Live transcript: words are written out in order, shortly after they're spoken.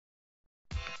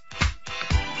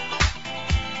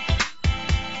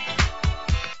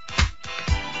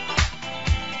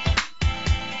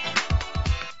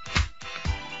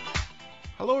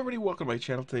everybody, welcome to my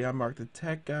channel. Today I'm Mark the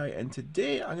Tech Guy, and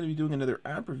today I'm going to be doing another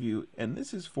app review, and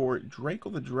this is for Draco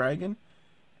the Dragon,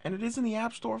 and it is in the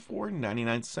App Store for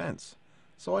 99 cents.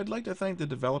 So I'd like to thank the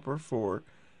developer for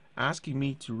asking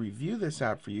me to review this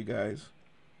app for you guys.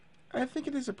 I think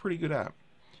it is a pretty good app.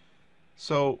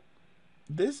 So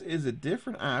this is a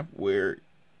different app where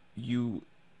you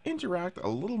interact a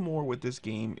little more with this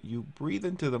game. You breathe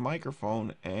into the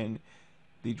microphone and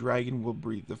the dragon will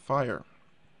breathe the fire.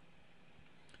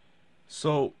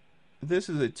 So this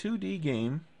is a 2D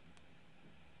game,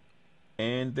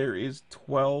 and there is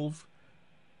 12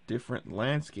 different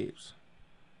landscapes.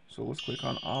 So let's click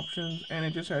on options, and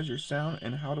it just has your sound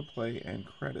and how to play and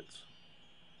credits.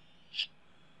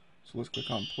 So let's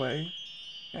click on play,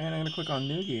 and I'm going to click on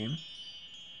new game.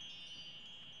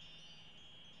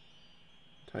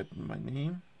 Type in my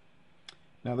name.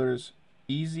 Now there's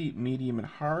easy, medium, and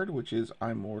hard, which is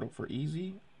I'm mortal for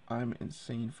easy, I'm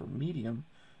insane for medium,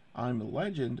 I'm a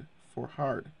legend for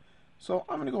hard. So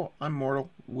I'm gonna go I'm mortal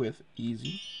with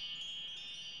easy.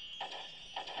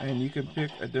 And you can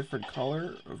pick a different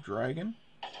color of dragon.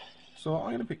 So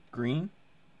I'm gonna pick green.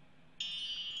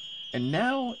 And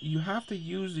now you have to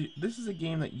use, this is a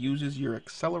game that uses your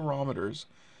accelerometers.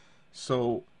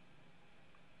 So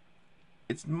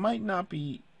it might not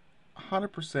be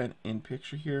 100% in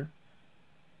picture here.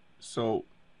 So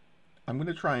I'm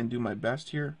gonna try and do my best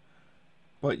here.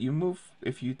 But you move,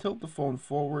 if you tilt the phone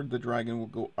forward, the dragon will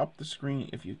go up the screen.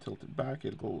 If you tilt it back,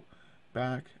 it'll go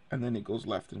back, and then it goes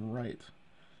left and right.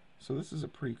 So this is a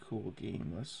pretty cool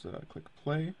game. Let's click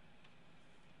play.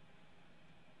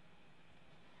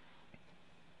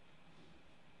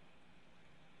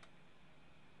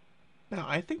 Now,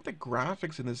 I think the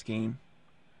graphics in this game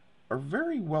are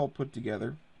very well put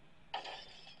together.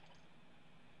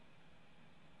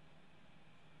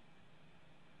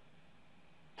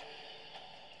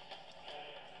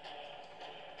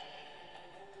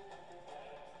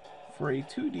 For a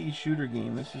 2D shooter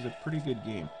game, this is a pretty good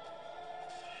game.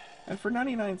 And for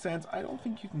 99 cents, I don't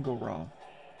think you can go wrong.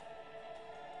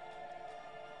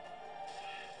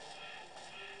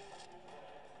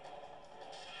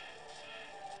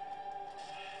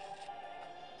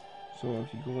 So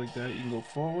if you go like that, you can go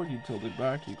forward, you tilt it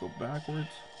back, you go backwards,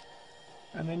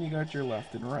 and then you got your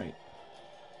left and right.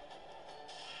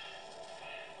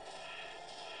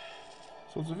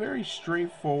 So it's a very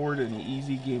straightforward and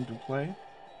easy game to play.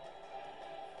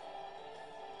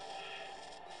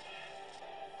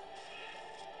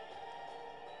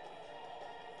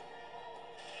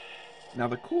 Now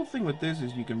the cool thing with this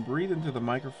is you can breathe into the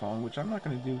microphone, which I'm not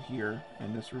going to do here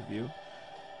in this review,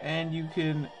 and you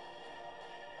can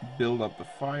build up the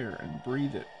fire and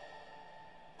breathe it.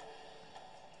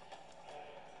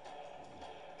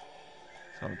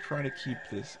 So I'm trying to keep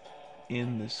this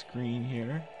in the screen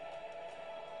here.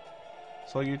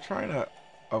 So you're trying to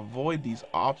avoid these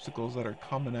obstacles that are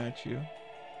coming at you.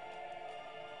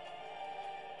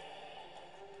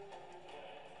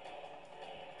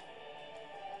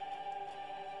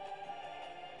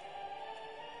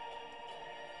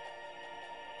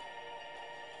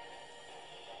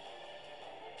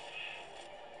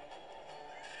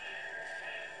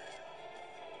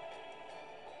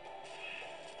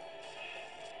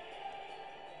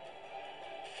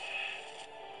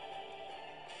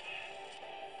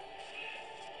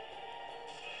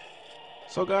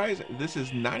 So guys, this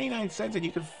is 99 cents and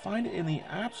you can find it in the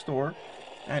App Store,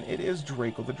 and it is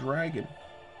Draco the Dragon.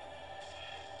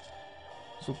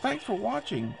 So thanks for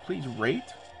watching. Please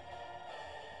rate,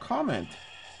 comment,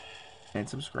 and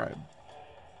subscribe.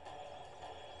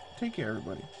 Take care,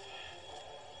 everybody.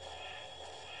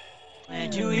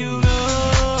 And do you